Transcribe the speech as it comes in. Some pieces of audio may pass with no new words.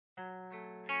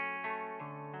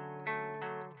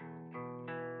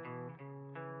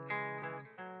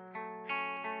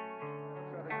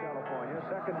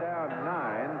Second down,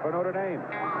 9 for Notre Dame.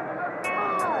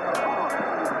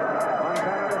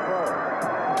 Montana to throw.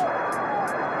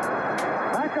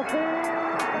 Macafee.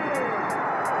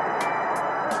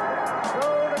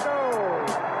 Goal to goal.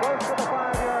 Close to the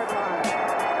 5-yard line.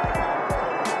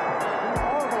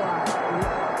 All the line.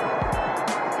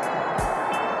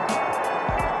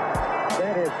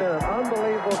 That has been an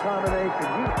unbelievable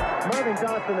combination. Marvin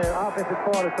Johnson, their offensive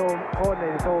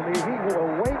coordinator, told me he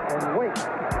will wait and wait.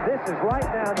 This is right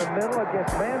down the middle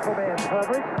against man-for-man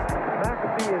coverage.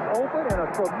 Macafee is open and a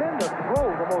tremendous throw,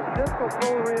 the most difficult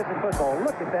throw there is in football.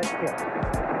 Look at that kick.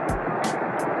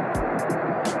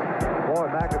 Boy,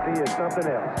 Macafee is something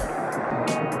else.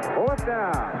 4th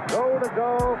down, goal to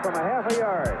go from a half a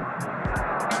yard.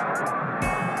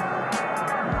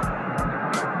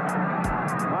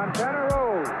 Montana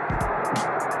rolls.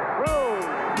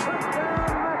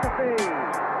 Touchdown, Macafee.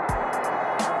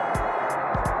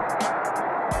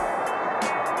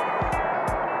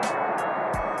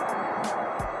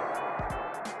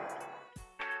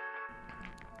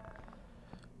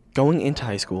 Going into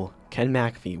high school, Ken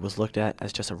Macafee was looked at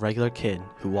as just a regular kid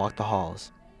who walked the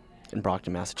halls in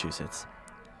Brockton, Massachusetts.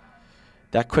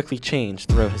 That quickly changed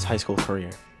throughout his high school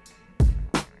career.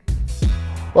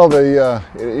 Well,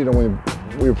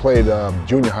 we played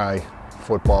junior high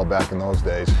football back in those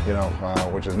days,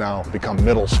 which has now become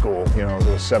middle school. It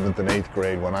was 7th and 8th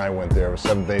grade when I went there. It was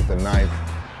 7th, 8th, and 9th,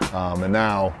 and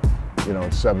now,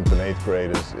 7th and 8th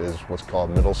grade is what's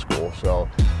called middle school. So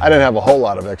I didn't have a whole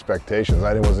lot of expectations.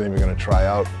 I wasn't even going to try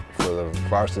out for the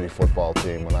varsity football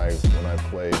team when I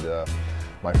played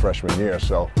my freshman year.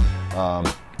 So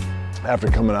after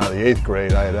coming out of the 8th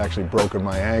grade, I had actually broken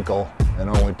my ankle and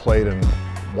only played in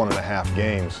 1.5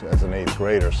 games as an 8th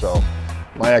grader. So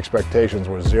my expectations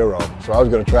were 0. So I was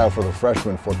going to try out for the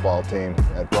freshman football team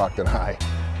at Brockton High.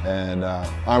 And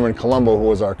Armin Colombo, who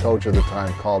was our coach at the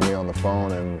time, called me on the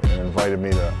phone and invited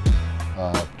me to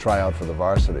try out for the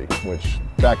varsity, which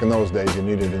back in those days you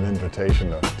needed an invitation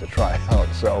to try out.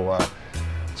 So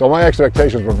my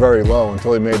expectations were very low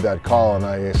until he made that call, and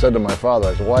I said to my father,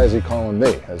 I said, "Why is he calling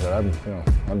me?" I said,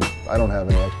 I don't have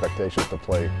any expectations to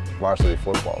play varsity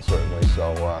football, certainly.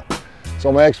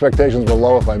 So my expectations were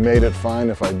low. If I made it,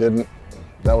 fine. If I didn't,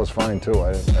 that was fine too.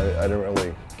 I didn't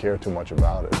really care too much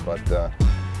about it. But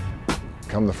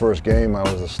come the first game, I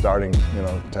was a starting,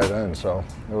 tight end. So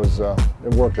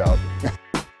it worked out.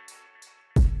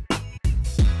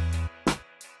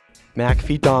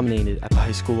 Macafee dominated at the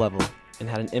high school level and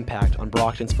had an impact on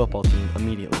Brockton's football team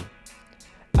immediately.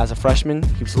 As a freshman,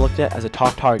 he was looked at as a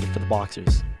top target for the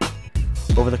Boxers.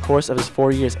 Over the course of his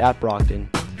 4 years at Brockton,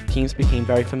 teams became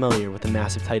very familiar with the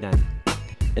massive tight end,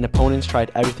 and opponents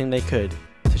tried everything they could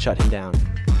to shut him down,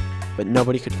 but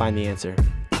nobody could find the answer.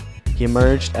 He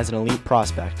emerged as an elite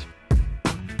prospect.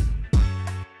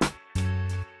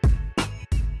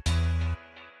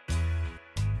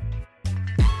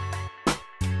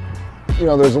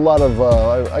 There's a lot of,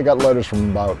 I got letters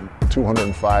from about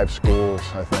 205 schools,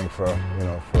 I think, for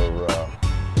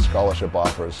scholarship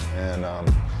offers. And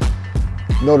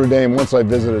Notre Dame, once I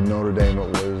visited Notre Dame, it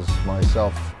was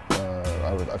myself,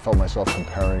 I felt myself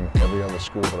comparing every other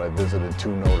school that I visited to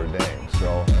Notre Dame.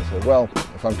 So I said, well,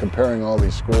 if I'm comparing all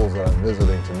these schools that I'm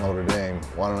visiting to Notre Dame,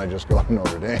 why don't I just go to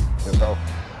Notre Dame,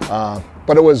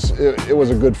 But it was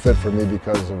a good fit for me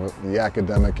because of the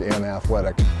academic and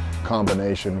athletic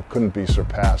combination. Couldn't be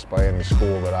surpassed by any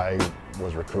school that I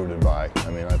was recruited by. I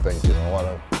mean, I think a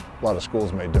lot of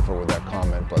schools may differ with that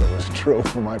comment, but it was true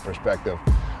from my perspective.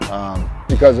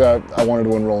 Because I wanted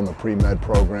to enroll in the pre-med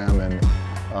program, and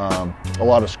a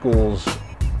lot of schools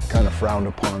kind of frowned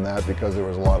upon that because there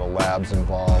was a lot of labs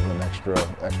involved and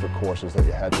extra courses that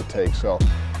you had to take. So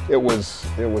it was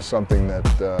something that,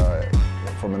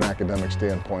 from an academic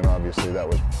standpoint, obviously that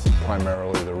was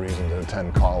primarily the reason to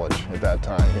attend college at that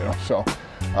time. So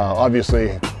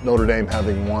obviously Notre Dame,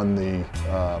 having won the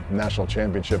national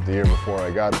championship the year before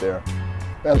I got there,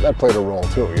 that played a role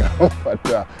too.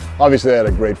 But obviously they had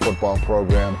a great football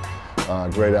program.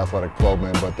 Great athletic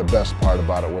program, but the best part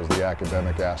about it was the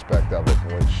academic aspect of it,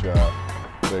 which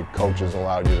the coaches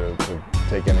allowed you to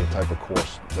take any type of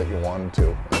course that you wanted to,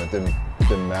 and it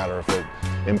didn't matter if it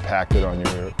impacted on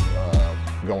your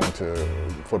going to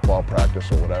football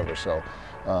practice or whatever. So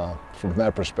from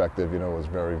that perspective, it was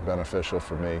very beneficial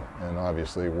for me, and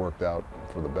obviously worked out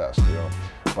for the best.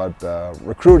 But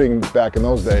recruiting back in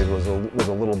those days was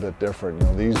a little bit different.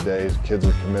 These days kids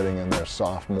are committing in their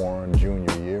sophomore and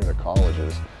junior year to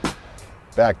colleges.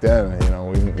 Back then,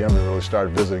 we never really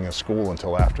started visiting a school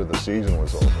until after the season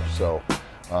was over. So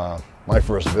My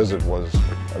first visit was,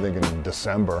 I think, in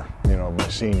December, my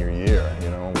senior year.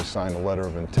 We signed a letter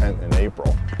of intent in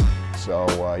April. So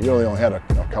you only had a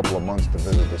couple of months to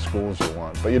visit the schools you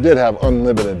want. But you did have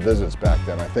unlimited visits back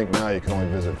then. I think now you can only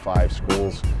visit 5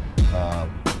 schools.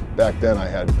 Back then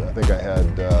I think I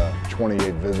had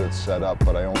 28 visits set up,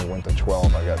 but I only went to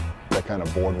 12. I got kind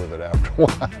of bored with it after a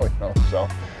while, So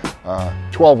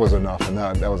 12 was enough, and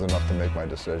that was enough to make my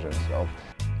decision. So.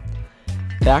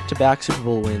 Back-to-back Super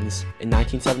Bowl wins in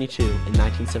 1972 and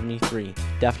 1973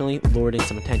 definitely lured in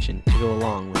some attention to go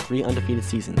along with 3 undefeated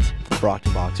seasons for the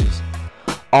Brockton Boxers,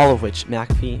 all of which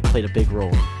Macafee played a big role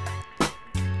in.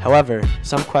 However,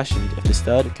 some questioned if the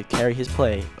stud could carry his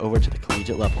play over to the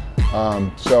collegiate level.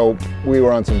 So we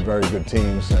were on some very good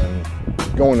teams, and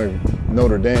going to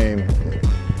Notre Dame,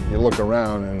 you look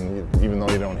around, and even though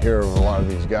you don't hear of a lot of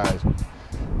these guys,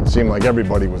 it seemed like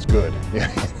everybody was good.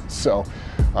 So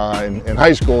in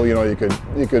high school, you could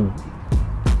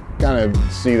kind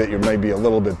of see that you may be a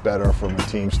little bit better from a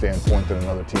team standpoint than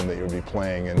another team that you would be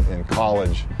playing. In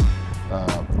college,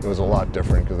 it was a lot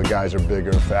different because the guys are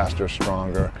bigger, faster,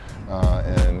 stronger,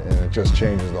 and it just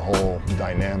changes the whole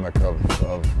dynamic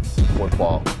of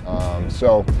football.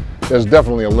 So there's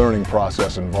definitely a learning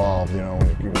process involved,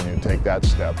 when you take that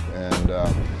step.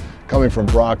 And coming from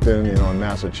Brockton, in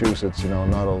Massachusetts,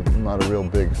 not a real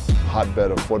big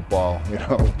hotbed of football,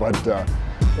 but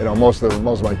most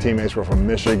of my teammates were from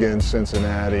Michigan,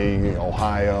 Cincinnati,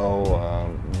 Ohio,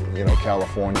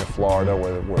 California, Florida,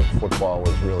 where football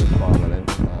was really prominent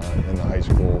in the high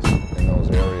schools in those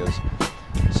areas.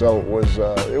 So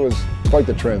it was quite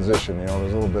the transition. There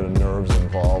was a little bit of nerves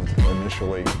involved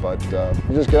initially, but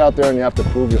you just get out there and you have to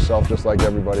prove yourself just like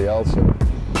everybody else. And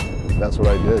that's what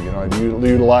I did. I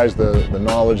utilized the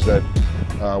knowledge that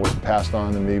was passed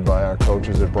on to me by our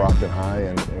coaches at Brockton High,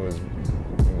 and it was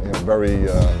very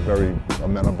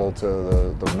amenable to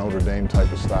the Notre Dame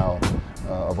type of style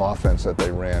of offense that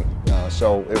they ran.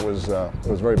 So it was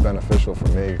very beneficial for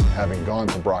me, having gone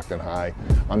to Brockton High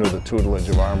under the tutelage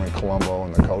of Armin Colombo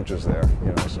and the coaches there.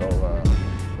 So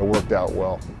it worked out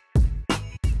well.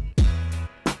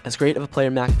 As great of a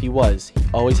player Macafee was, he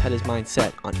always had his mind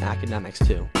set on academics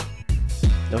too.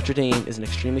 Notre Dame is an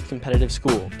extremely competitive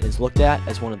school and is looked at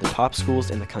as one of the top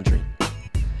schools in the country.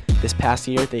 This past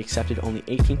year, they accepted only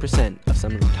 18% of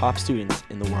some of the top students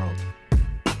in the world.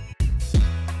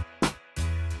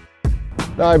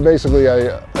 No,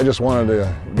 I just wanted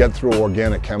to get through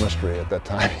organic chemistry at that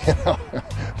time,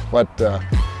 But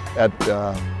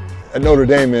at Notre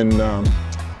Dame in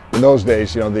those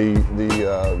days,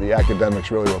 the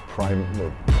academics really were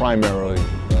primarily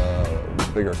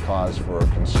bigger cause for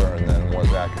concern than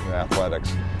was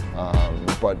athletics.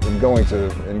 But in going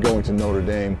to Notre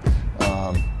Dame,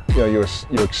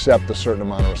 you accept a certain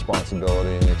amount of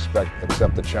responsibility and you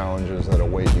accept the challenges that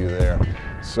await you there.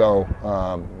 So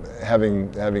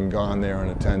having gone there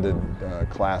and attended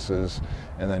classes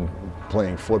and then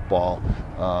playing football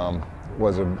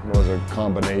was a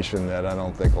combination that I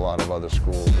don't think a lot of other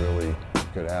schools really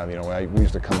could have. We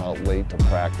used to come out late to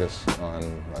practice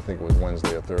on, I think it was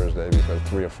Wednesday or Thursday, because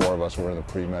 3 or 4 of us were in the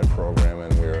pre-med program,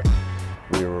 and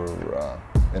we were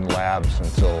in labs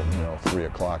until 3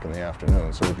 o'clock in the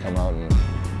afternoon. So we'd come out and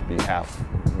be half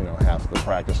the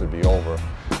practice would be over,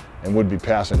 and would be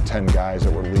passing 10 guys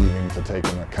that were leaving to take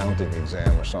an accounting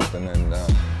exam or something. And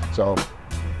so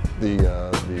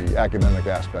the academic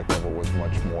aspect of it was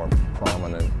much more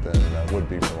prominent than would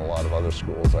be from a lot of other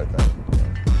schools, I think.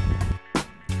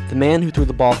 The man who threw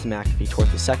the ball to Macafee toward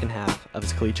the second half of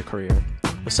his collegiate career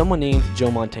was someone named Joe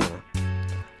Montana.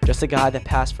 Just a guy that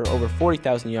passed for over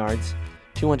 40,000 yards,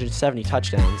 270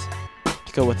 touchdowns,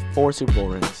 to go with 4 Super Bowl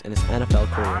rings in his NFL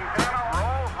career.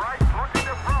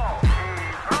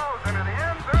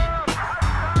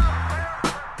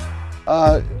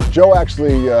 Joe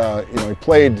actually, he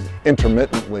played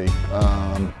intermittently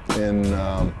in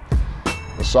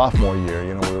the sophomore year.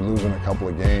 We were losing a couple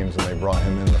of games, and they brought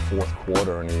him in the 4th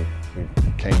quarter, and he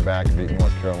came back and beat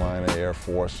North Carolina Air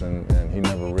Force, and he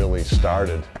never really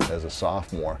started as a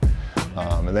sophomore.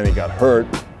 And then he got hurt,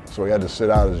 so he had to sit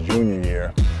out his junior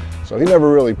year. So he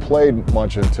never really played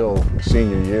much until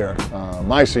senior year,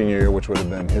 my senior year, which would have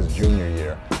been his junior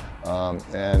year.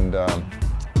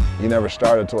 He never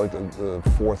started until like the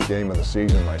 4th game of the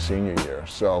season, my senior year.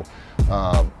 So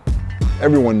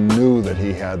everyone knew that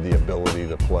he had the ability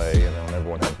to play, and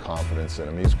everyone had confidence in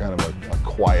him. He's kind of a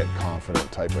quiet,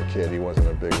 confident type of kid. He wasn't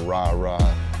a big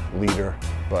rah-rah leader,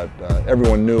 but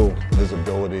everyone knew his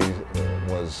ability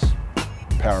was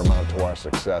paramount to our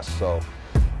success. So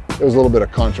there was a little bit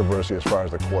of controversy as far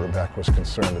as the quarterback was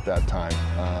concerned at that time.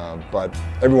 But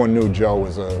everyone knew Joe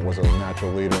was a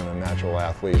natural leader and a natural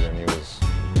athlete, and he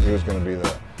was going to be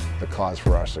the cause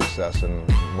for our success, and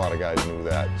a lot of guys knew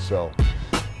that. So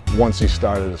once he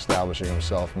started establishing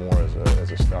himself more as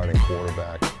a starting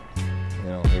quarterback, you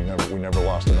know, we never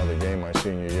lost another game my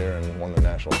senior year and won the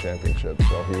national championship.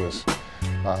 So he was,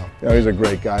 you know, he's a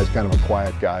great guy. He's kind of a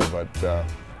quiet guy, but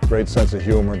great sense of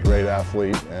humor, great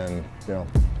athlete, and you know,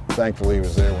 thankfully he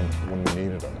was there when we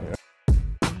needed him. You know.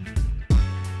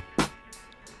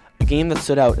 A game that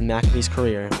stood out in Macafee's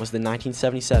career was the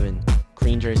 1977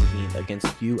 green jersey game against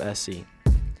USC.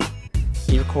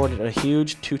 He recorded a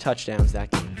huge 2 touchdowns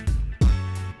that game.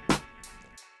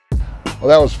 Well,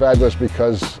 that was fabulous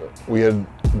because we had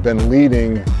been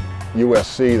leading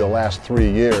USC the last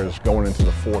 3 years going into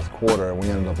the fourth quarter, and we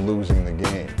ended up losing the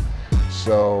game.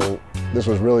 So this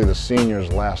was really the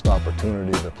seniors' last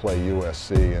opportunity to play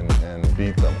USC and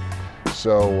beat them.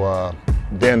 So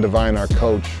Dan Devine, our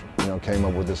coach, you know, came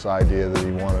up with this idea that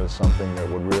he wanted something that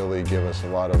would really give us a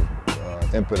lot of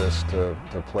impetus to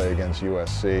play against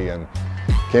USC, and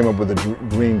came up with the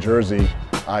green jersey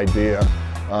idea.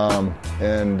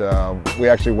 We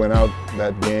actually went out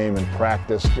that game and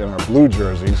practiced in our blue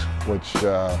jerseys, which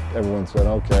everyone said,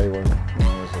 okay, well, you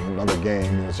know, it's another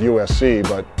game. It's USC,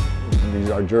 but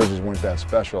our jerseys weren't that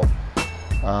special.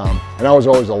 And I was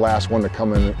always the last one to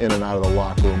come in and out of the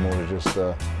locker room. It was just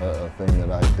a thing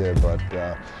that I did. But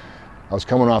I was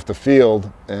coming off the field,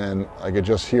 and I could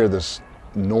just hear this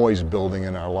noise building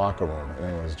in our locker room. And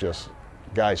it was just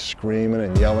guys screaming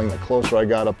and yelling. The closer I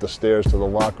got up the stairs to the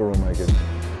locker room,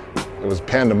 it was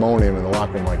pandemonium in the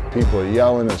locker room. Like, people are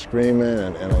yelling and screaming,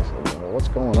 and I said, well, what's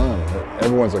going on? And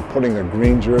everyone's like putting their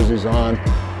green jerseys on.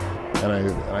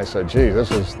 And I said, gee, this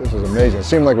is amazing. It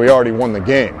seemed like we already won the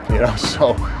game, you know.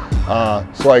 So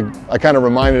I kind of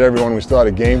reminded everyone we still had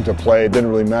a game to play. It didn't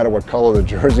really matter what color the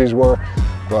jerseys were,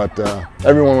 but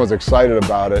everyone was excited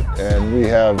about it. And we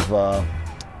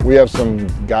have some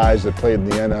guys that played in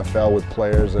the NFL with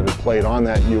players that had played on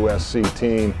that USC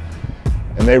team,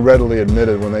 and they readily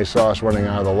admitted when they saw us running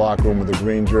out of the locker room with the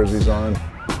green jerseys on,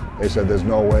 they said there's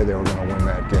no way they were going to win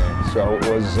that game. So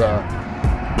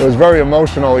it was very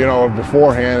emotional, you know,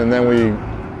 beforehand, and then we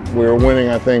were winning,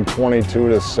 I think,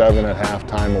 22-7 at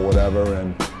halftime or whatever,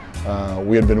 and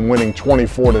we had been winning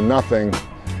 24-0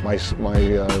 my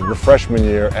freshman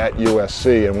year at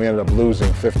USC, and we ended up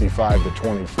losing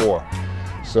 55-24.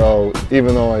 So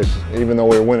even though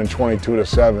we were winning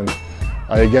 22-7,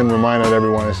 I again reminded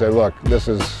everyone, I said, look, this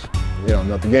is, you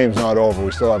know, the game's not over.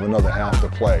 We still have another half to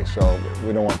play, so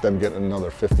we don't want them getting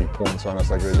another 50 points on us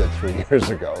like they did 3 years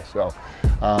ago. So,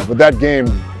 but that game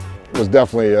was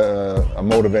definitely a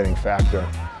motivating factor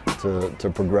to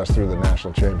progress through the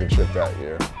national championship that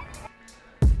year.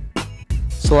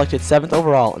 Selected 7th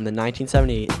overall in the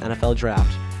 1978 NFL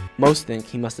Draft, most think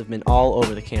he must have been all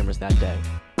over the cameras that day.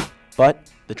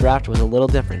 But the draft was a little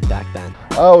different back then.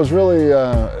 Oh, it was really,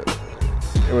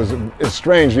 it's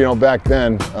strange, you know, back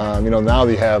then, you know, now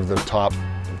they have the top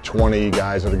 20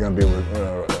 guys that are going to be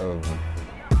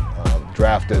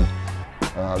drafted.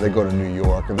 They go to New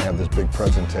York and they have this big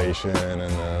presentation, and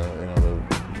you know, the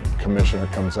commissioner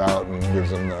comes out and gives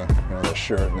them the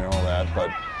shirt and all that. But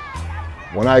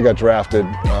when I got drafted,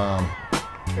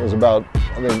 it was about,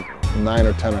 I think, 9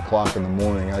 or 10 o'clock in the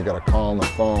morning. I got a call on the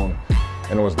phone,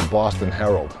 and it was the Boston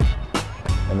Herald.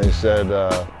 And they said,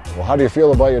 well, how do you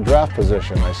feel about your draft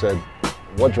position? I said,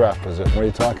 what draft position? What are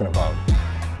you talking about?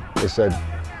 They said,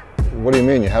 what do you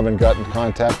mean, you haven't gotten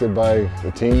contacted by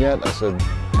the team yet? I said,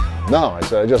 no. I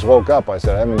said, I just woke up. I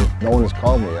said, no one has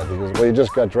called me yet. He goes, well, you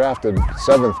just got drafted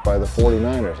 7th by the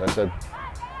 49ers. I said,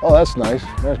 oh, that's nice.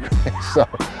 That's great.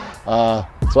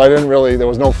 So I didn't really, there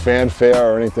was no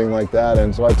fanfare or anything like that.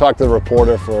 And so I talked to the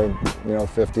reporter for, you know,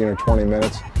 15 or 20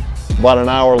 minutes. About an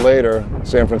hour later,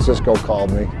 San Francisco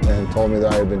called me and told me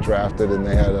that I had been drafted, and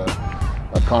they had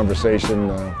a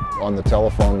conversation on the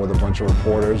telephone with a bunch of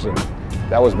reporters, and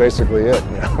that was basically it,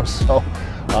 you know. So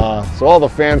all the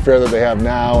fanfare that they have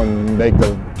now, and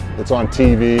it's on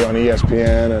TV, on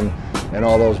ESPN, and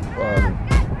all those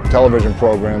television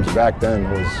programs, back then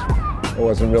it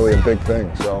wasn't really a big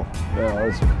thing. So, you know,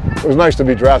 it was nice to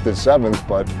be drafted 7th,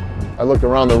 but I looked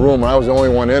around the room and I was the only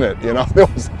one in it, you know. There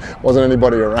wasn't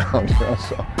anybody around, you know,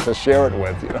 so to share it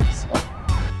with, you know. So.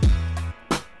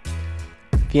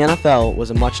 The NFL was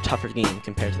a much tougher game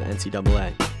compared to the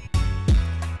NCAA.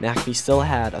 Macafee still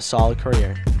had a solid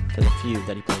career for the few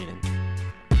that he played in.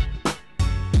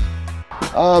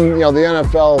 You know, the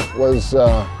NFL was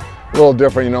a little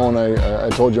different. You know, when I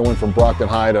told you I went from Brockton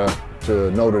High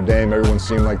to Notre Dame, everyone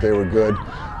seemed like they were good.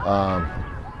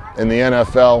 In the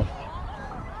NFL,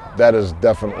 that is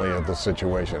definitely the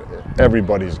situation.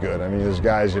 Everybody's good. I mean, there's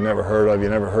guys you never heard of. You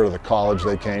never heard of the college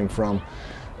they came from,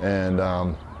 and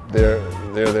they're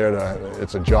there to.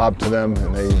 It's a job to them,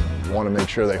 and they want to make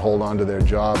sure they hold on to their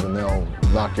job, and they'll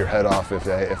knock your head off if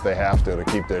they have to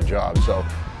keep their job. So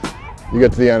you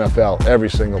get to the NFL, every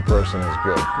single person is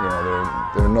good. You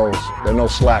know, there are no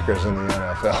slackers in the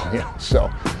NFL. You know,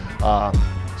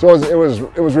 so it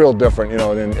was real different, you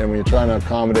know, and when you're trying to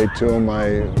accommodate to them,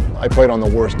 I played on the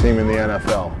worst team in the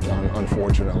NFL,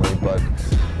 unfortunately, but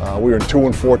we were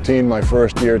 2-14 my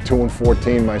first year,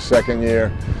 2-14 my second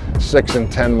year,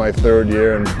 6-10 my third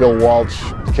year, and Bill Walsh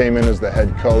came in as the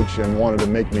head coach and wanted to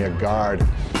make me a guard.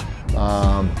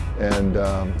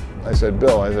 I said,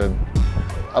 Bill,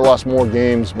 I lost more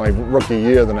games my rookie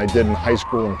year than I did in high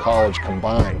school and college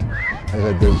combined. I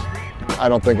said, I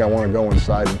don't think I want to go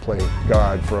inside and play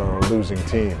guard for a losing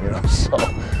team, you know. So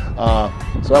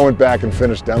I went back and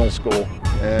finished dental school,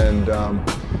 and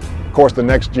of course the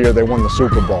next year they won the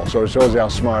Super Bowl. So it shows you how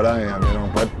smart I am, you know.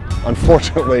 But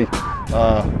unfortunately,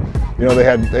 you know, they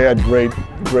had great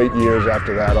years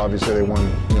after that. Obviously, they won,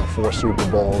 you know, 4 Super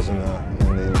Bowls in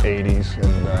the 80s,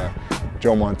 and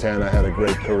Joe Montana had a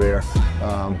great career,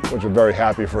 which we're very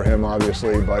happy for him,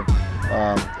 obviously. But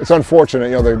it's unfortunate,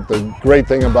 you know, the great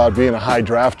thing about being a high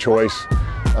draft choice,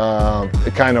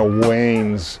 it kind of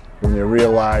wanes when you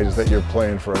realize that you're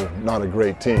playing for not a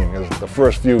great team, because the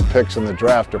first few picks in the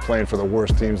draft are playing for the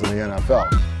worst teams in the NFL.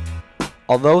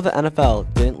 Although the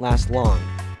NFL didn't last long,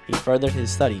 he furthered his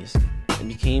studies and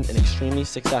became an extremely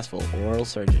successful oral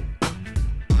surgeon.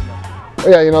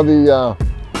 Yeah, you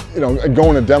know,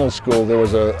 going to dental school, there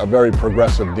was a very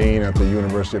progressive dean at the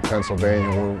University of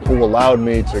Pennsylvania who allowed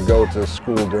me to go to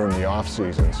school during the off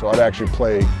season. So I'd actually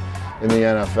play in the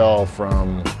NFL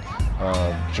from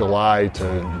July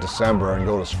to December and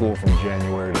go to school from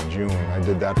January to June. I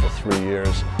did that for 3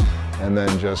 years, and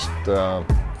then just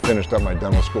finished up my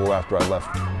dental school after I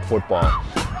left football.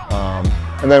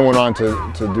 And then went on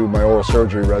to do my oral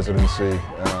surgery residency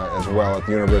as well at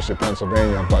the University of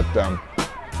Pennsylvania. But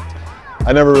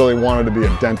I never really wanted to be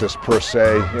a dentist per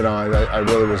se. You know, I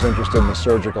really was interested in the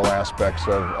surgical aspects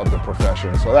of the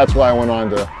profession. So that's why I went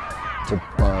on to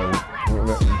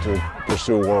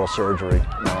pursue oral surgery.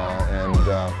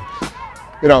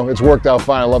 You know, it's worked out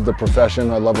fine. I love the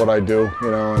profession. I love what I do, you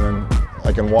know, and then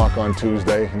I can walk on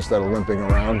Tuesday instead of limping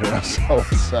around, you know,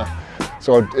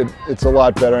 so it's a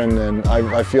lot better, and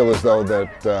I feel as though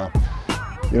that,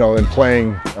 you know, in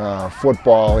playing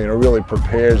football, you know, really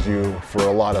prepares you for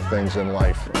a lot of things in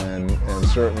life, and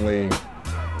certainly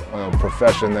a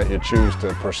profession that you choose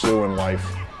to pursue in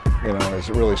life, you know, it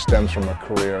really stems from a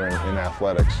career in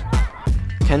athletics.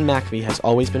 Ken Macafee has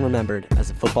always been remembered as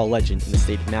a football legend in the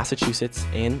state of Massachusetts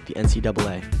and the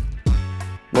NCAA.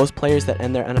 Most players that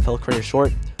end their NFL career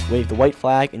short wave the white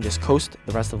flag and just coast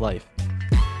the rest of life.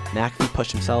 Macafee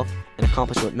pushed himself and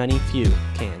accomplished what many few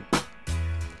can.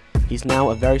 He's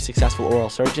now a very successful oral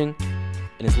surgeon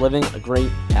and is living a great,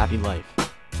 happy life.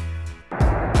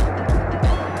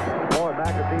 Boy,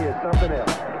 Macafee is something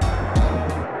else.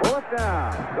 4th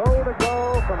down. Goal to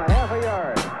go from a half.